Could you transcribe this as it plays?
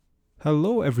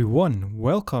Hello, everyone.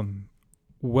 Welcome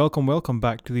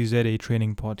back to the ZA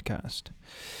Training Podcast.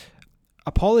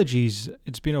 Apologies,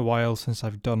 it's been a while since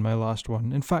I've done my last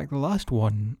one. In fact, the last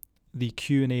one, the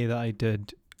Q&A that I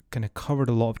did, kind of covered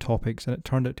a lot of topics, and it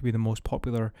turned out to be the most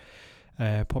popular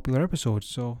episode.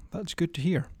 So that's good to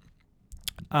hear.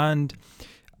 And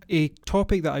a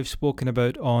topic that I've spoken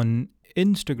about on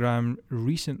Instagram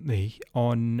recently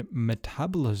on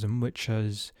metabolism, which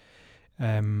has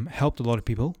helped a lot of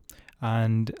people.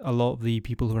 And a lot of the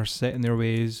people who are set in their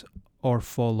ways or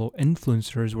follow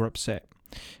influencers were upset.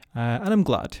 And I'm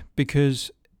glad, because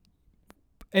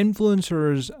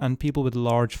influencers and people with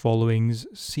large followings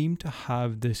seem to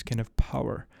have this kind of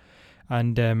power.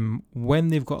 And when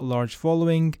they've got a large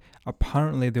following,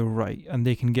 apparently they're right and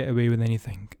they can get away with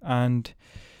anything. And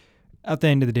at the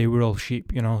end of the day, we're all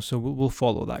sheep, so we'll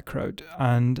follow that crowd.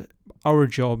 And our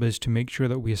job is to make sure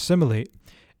that we assimilate,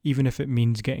 even if it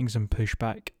means getting some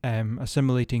pushback,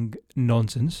 assimilating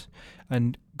nonsense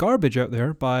and garbage out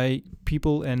there by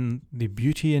people in the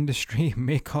beauty industry,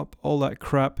 makeup, all that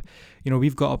crap.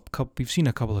 We've seen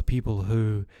a couple of people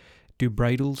who do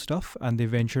bridal stuff and they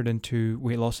ventured into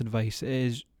weight loss advice. It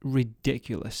is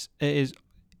ridiculous. It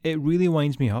really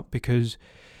winds me up because,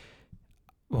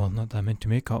 well, not that I'm into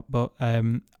makeup, but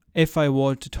if I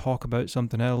was to talk about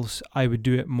something else, I would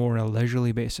do it more on a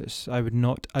leisurely basis. I would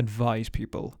not advise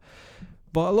people.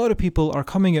 But a lot of people are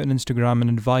coming out on Instagram and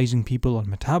advising people on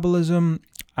metabolism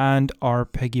and are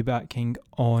piggybacking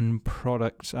on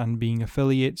products and being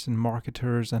affiliates and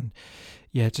marketers. And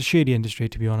yeah, it's a shady industry,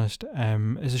 to be honest.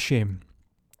 It's a shame,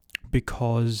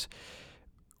 because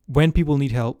when people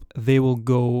need help, they will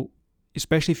go,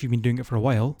 especially if you've been doing it for a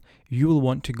while, you will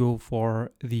want to go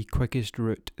for the quickest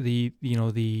route, the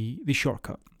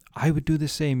shortcut. I would do the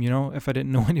same, if I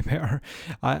didn't know any better.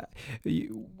 At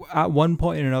one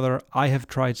point or another, I have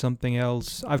tried something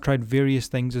else. I've tried various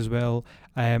things as well,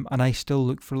 and I still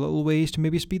look for little ways to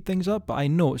maybe speed things up, but I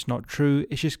know it's not true.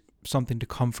 It's just something to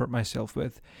comfort myself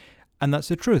with. And that's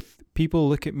the truth. People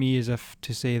look at me as if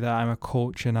to say that I'm a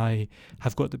coach and I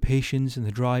have got the patience and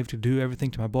the drive to do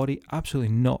everything to my body.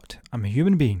 Absolutely not. I'm a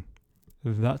human being.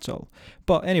 That's all.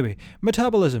 But anyway,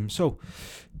 metabolism. So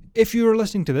if you're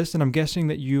listening to this, then I'm guessing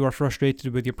that you are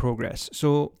frustrated with your progress.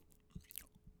 So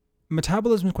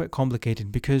metabolism is quite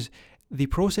complicated because the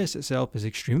process itself is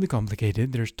extremely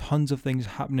complicated. There's tons of things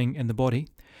happening in the body.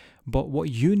 But what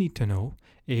you need to know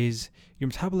is your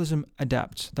metabolism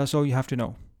adapts. That's all you have to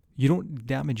know. You don't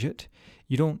damage it.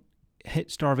 You don't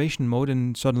hit starvation mode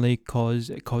and suddenly it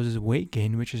causes weight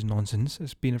gain, which is nonsense.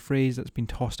 It's been a phrase that's been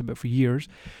tossed about for years,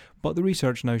 but the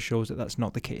research now shows that that's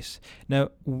not the case. Now,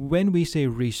 when we say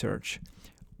research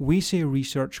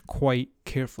quite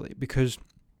carefully, because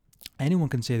anyone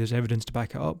can say there's evidence to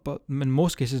back it up, but in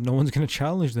most cases, no one's going to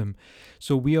challenge them.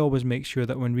 So we always make sure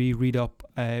that when we read up,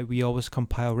 we always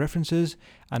compile references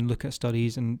and look at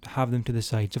studies and have them to the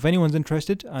side. So if anyone's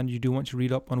interested and you do want to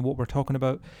read up on what we're talking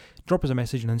about, drop us a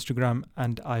message on Instagram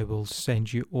and I will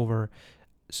send you over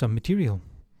some material.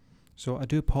 So I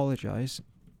do apologize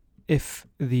if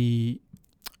the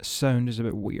sound is a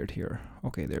bit weird here.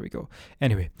 Okay, there we go.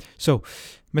 Anyway, so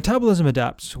metabolism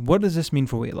adapts. What does this mean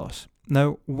for weight loss?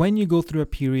 Now, when you go through a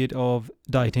period of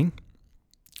dieting,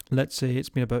 let's say it's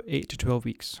been about 8 to 12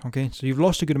 weeks, okay? So you've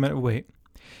lost a good amount of weight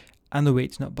and the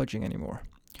weight's not budging anymore.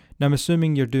 Now, I'm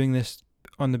assuming you're doing this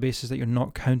on the basis that you're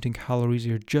not counting calories,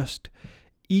 you're just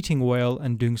eating well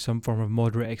and doing some form of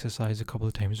moderate exercise a couple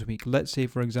of times a week. Let's say,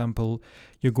 for example,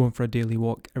 you're going for a daily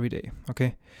walk every day,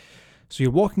 okay? So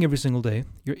you're walking every single day,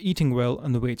 you're eating well,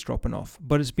 and the weight's dropping off.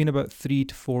 But it's been about 3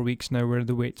 to 4 weeks now where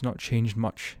the weight's not changed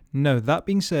much. Now, that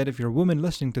being said, if you're a woman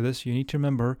listening to this, you need to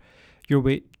remember your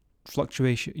weight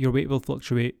will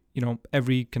fluctuate,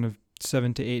 every kind of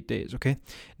 7 to 8 days, okay?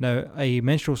 Now, a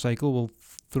menstrual cycle will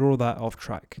throw that off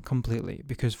track completely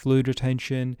because fluid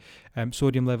retention,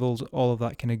 sodium levels, all of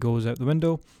that kind of goes out the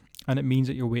window, and it means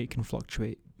that your weight can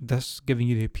fluctuate, thus giving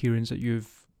you the appearance that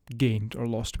you've gained or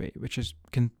lost weight, which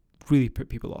can really put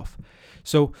people off.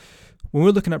 So when we're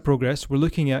looking at progress, we're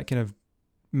looking at kind of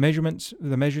measurements,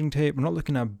 the measuring tape. We're not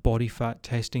looking at body fat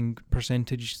testing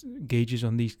percentage gauges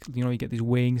on these, you get these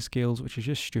weighing scales, which is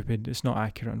just stupid. It's not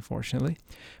accurate, unfortunately.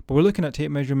 But we're looking at tape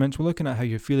measurements. We're looking at how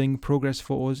you're feeling, progress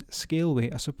photos, scale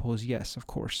weight, I suppose. Yes, of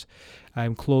course.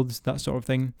 Clothes, that sort of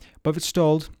thing. But if it's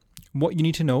stalled, what you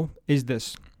need to know is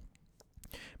this.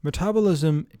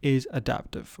 Metabolism is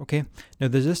adaptive, okay? Now,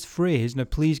 there's this phrase. Now,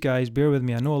 please, guys, bear with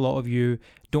me. I know a lot of you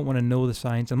don't want to know the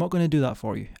science. I'm not going to do that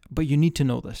for you, but you need to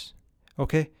know this,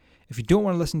 okay? If you don't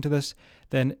want to listen to this,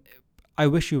 then I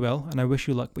wish you well and I wish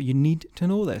you luck, but you need to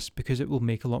know this because it will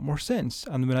make a lot more sense.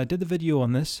 And when I did the video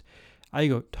on this, I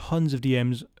got tons of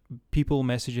DMs, people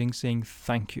messaging saying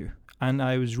thank you. And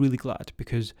I was really glad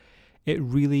because it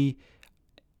really,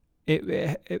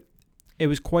 it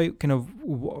was quite kind of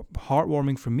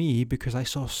heartwarming for me because I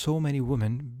saw so many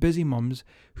women, busy mums,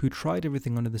 who tried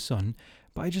everything under the sun,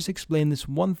 but I just explained this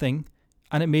one thing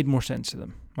and it made more sense to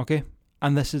them, okay?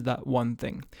 And this is that one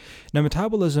thing. Now,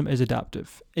 metabolism is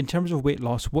adaptive. In terms of weight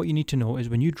loss, what you need to know is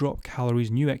when you drop calories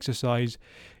and you exercise,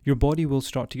 your body will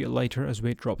start to get lighter as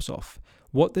weight drops off.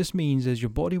 What this means is your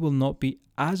body will not be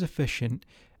as efficient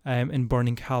in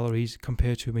burning calories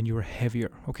compared to when you were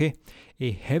heavier, okay?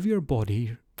 A heavier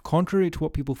body, contrary to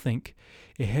what people think,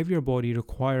 a heavier body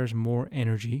requires more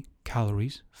energy,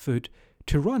 calories, food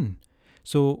to run.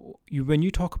 So when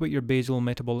you talk about your basal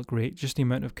metabolic rate, just the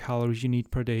amount of calories you need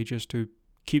per day just to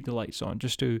keep the lights on,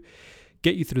 just to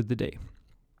get you through the day.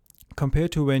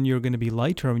 Compared to when you're going to be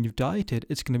lighter, when you've dieted,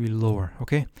 it's going to be lower,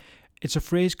 okay? It's a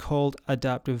phrase called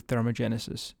adaptive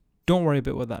thermogenesis. Don't worry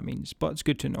about what that means, but it's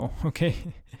good to know, okay?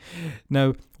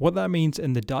 Now, what that means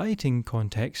in the dieting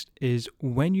context is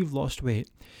when you've lost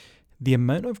weight, the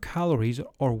amount of calories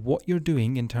or what you're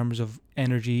doing in terms of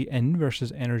energy in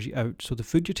versus energy out, so the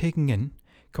food you're taking in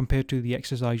compared to the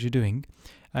exercise you're doing,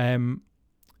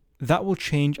 that will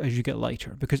change as you get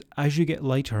lighter. Because as you get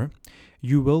lighter,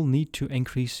 you will need to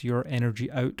increase your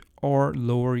energy out or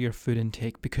lower your food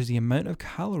intake because the amount of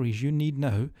calories you need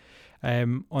now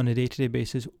on a day-to-day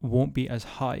basis won't be as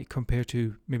high compared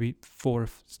to maybe 4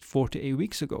 to 8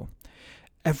 weeks ago.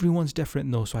 Everyone's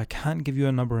different though, so I can't give you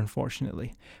a number,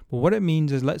 unfortunately. But what it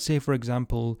means is, let's say, for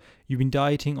example, you've been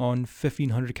dieting on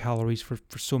 1,500 calories for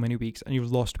so many weeks and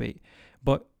you've lost weight.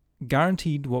 But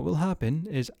guaranteed what will happen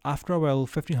is after a while,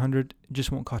 1,500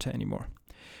 just won't cut it anymore.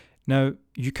 Now,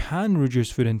 you can reduce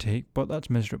food intake, but that's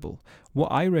miserable.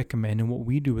 What I recommend and what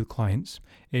we do with clients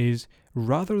is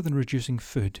rather than reducing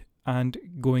food and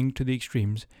going to the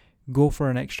extremes, go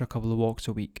for an extra couple of walks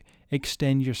a week.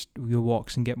 Extend your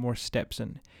walks and get more steps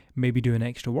in. Maybe do an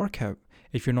extra workout.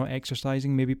 If you're not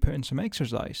exercising, maybe put in some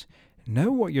exercise.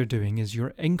 Now what you're doing is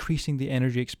you're increasing the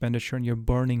energy expenditure and you're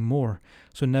burning more.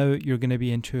 So now you're going to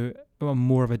be into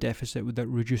more of a deficit without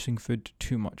reducing food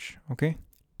too much. Okay?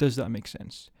 Does that make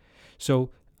sense? So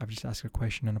I've just asked a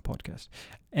question on a podcast.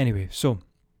 Anyway, so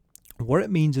what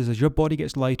it means is as your body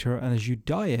gets lighter and as you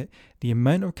diet, the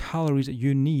amount of calories that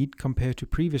you need compared to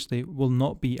previously will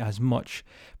not be as much.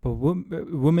 But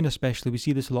women especially, we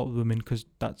see this a lot with women because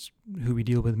that's who we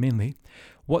deal with mainly.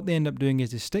 What they end up doing is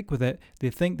they stick with it.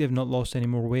 They think they've not lost any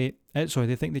more weight. They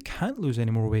think they can't lose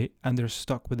any more weight and they're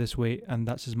stuck with this weight and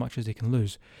that's as much as they can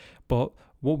lose. But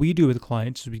what we do with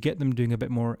clients is we get them doing a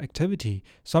bit more activity.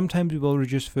 Sometimes we will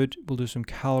reduce food, we'll do some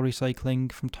calorie cycling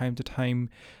from time to time,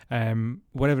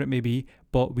 whatever it may be,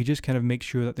 but we just kind of make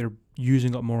sure that they're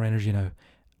using up more energy now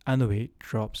and the weight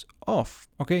drops off,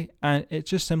 okay? And it's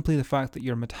just simply the fact that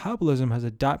your metabolism has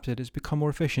adapted, it's become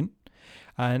more efficient,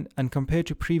 and compared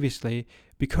to previously,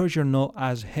 because you're not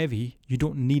as heavy, you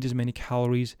don't need as many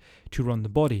calories to run the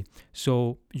body.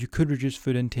 So you could reduce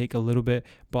food intake a little bit,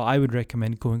 but I would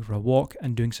recommend going for a walk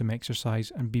and doing some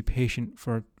exercise and be patient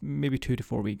for maybe 2 to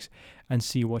 4 weeks and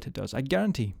see what it does. I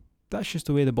guarantee that's just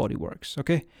the way the body works,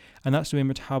 okay? And that's the way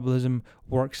metabolism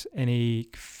works in a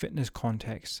fitness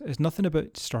context. It's nothing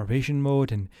about starvation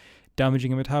mode and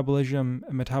damaging a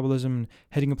metabolism,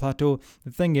 hitting a plateau.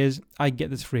 The thing is, I get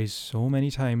this phrase so many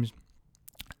times,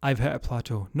 I've hit a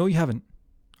plateau. No, you haven't,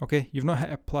 okay? You've not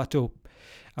hit a plateau.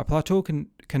 A plateau can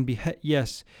be hit,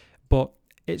 yes, but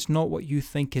it's not what you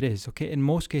think it is, okay? In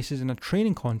most cases, in a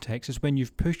training context, is when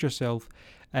you've pushed yourself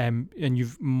and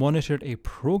you've monitored a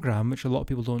program, which a lot of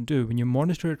people don't do. When you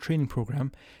monitor a training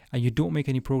program and you don't make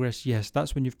any progress, yes,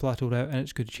 that's when you've plateaued out and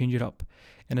it's good to change it up.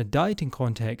 In a dieting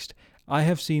context, I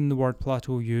have seen the word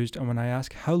plateau used, and when I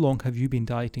ask how long have you been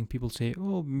dieting, people say,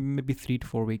 oh, maybe 3 to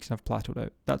 4 weeks and I've plateaued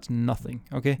out. That's nothing,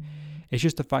 okay? It's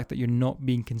just the fact that you're not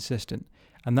being consistent.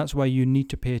 And that's why you need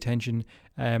to pay attention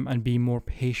and be more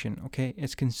patient, okay?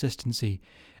 It's consistency.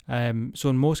 So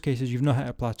in most cases, you've not hit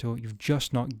a plateau. You've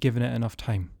just not given it enough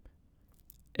time,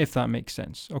 if that makes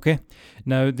sense, okay?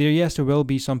 Now, there will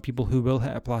be some people who will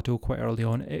hit a plateau quite early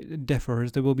on. It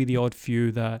differs. There will be the odd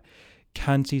few that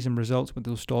can see some results, but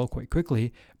they'll stall quite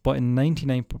quickly. But in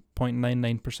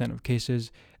 99.99% of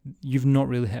cases, you've not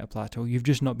really hit a plateau. You've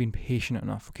just not been patient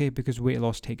enough, okay? Because weight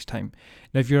loss takes time.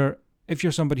 Now, if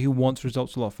you're somebody who wants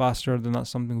results a lot faster, then that's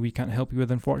something we can't help you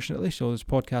with, unfortunately. So this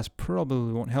podcast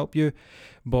probably won't help you.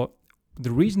 But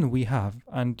the reason we have,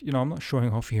 and I'm not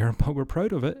showing off here, but we're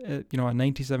proud of it, a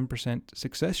 97%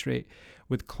 success rate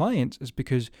with clients is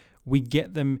because we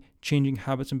get them changing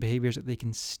habits and behaviors that they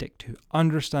can stick to,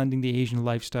 understanding the Asian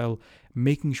lifestyle,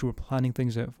 making sure we're planning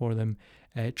things out for them,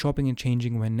 chopping and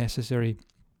changing when necessary,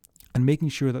 and making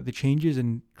sure that the changes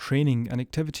in training and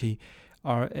activity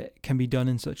can be done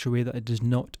in such a way that it does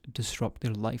not disrupt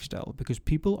their lifestyle, because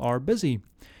people are busy.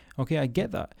 Okay, I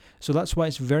get that. So that's why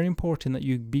it's very important that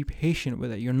you be patient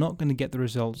with it. You're not going to get the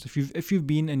results. If you've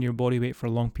been in your body weight for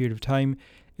a long period of time,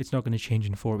 it's not going to change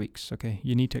in 4 weeks. Okay,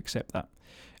 you need to accept that.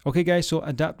 Okay, guys, so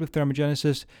adaptive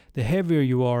thermogenesis. The heavier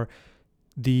you are,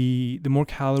 the more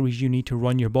calories you need to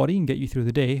run your body and get you through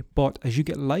the day. But as you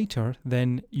get lighter,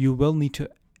 then you will need to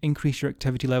increase your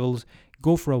activity levels,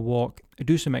 go for a walk,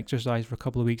 do some exercise for a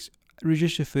couple of weeks,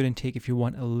 reduce your food intake if you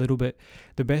want a little bit.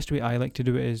 The best way I like to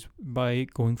do it is by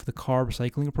going for the carb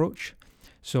cycling approach.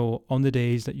 So on the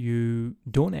days that you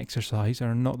don't exercise or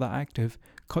are not that active,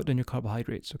 cut down your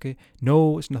carbohydrates, okay?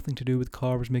 No, it's nothing to do with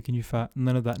carbs making you fat,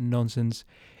 none of that nonsense.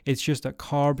 It's just that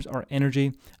carbs are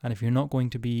energy, and if you're not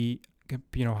going to be,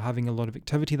 having a lot of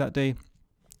activity that day,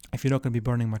 if you're not going to be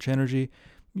burning much energy,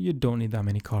 you don't need that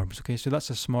many carbs, okay? So that's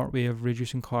a smart way of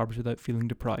reducing carbs without feeling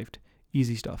deprived.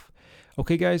 Easy stuff.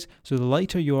 Okay, guys, so the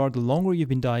lighter you are, the longer you've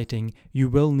been dieting, you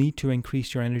will need to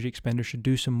increase your energy expenditure,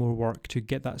 do some more work to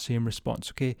get that same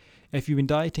response, okay? If you've been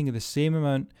dieting at the same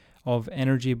amount of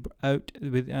energy out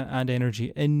and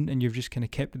energy in, and you've just kind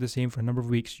of kept it the same for a number of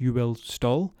weeks, you will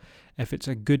stall. If it's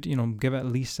a good, give it at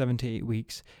least 7 to 8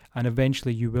 weeks, and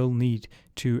eventually you will need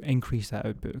to increase that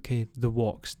output, okay? The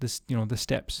walks, the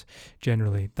steps,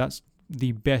 generally. That's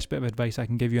the best bit of advice I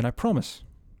can give you, and I promise,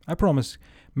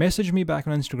 message me back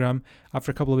on Instagram after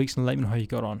a couple of weeks and let me know how you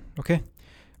got on, okay?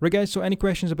 Right, guys, so any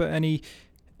questions about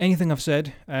anything I've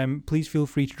said, please feel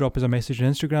free to drop us a message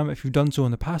on Instagram. If you've done so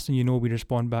in the past and we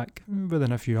respond back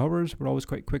within a few hours. We're always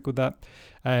quite quick with that.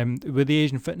 With the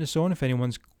Asian Fitness Zone, if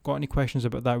anyone's got any questions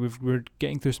about that, we're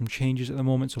getting through some changes at the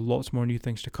moment, so lots more new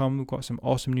things to come. We've got some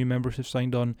awesome new members who've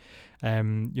signed on.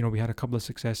 We had a couple of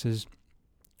successes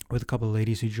with a couple of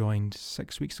ladies who joined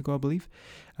 6 weeks ago, I believe,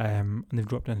 and they've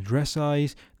dropped down the dress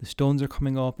size, the stones are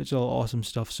coming up, it's all awesome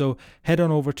stuff. So head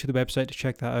on over to the website to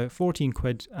check that out. 14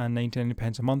 quid and 99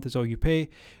 pence a month is all you pay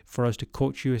for us to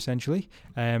coach you, essentially.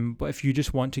 But if you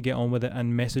just want to get on with it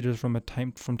and message us from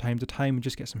time to time and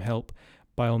just get some help,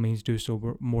 by all means do so.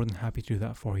 We're more than happy to do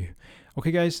that for you.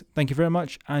 Okay, guys, thank you very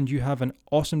much, and you have an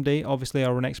awesome day. Obviously,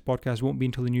 our next podcast won't be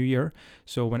until the new year,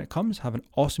 so when it comes, have an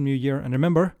awesome new year, and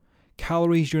remember,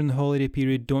 calories during the holiday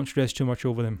period, don't stress too much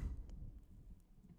over them.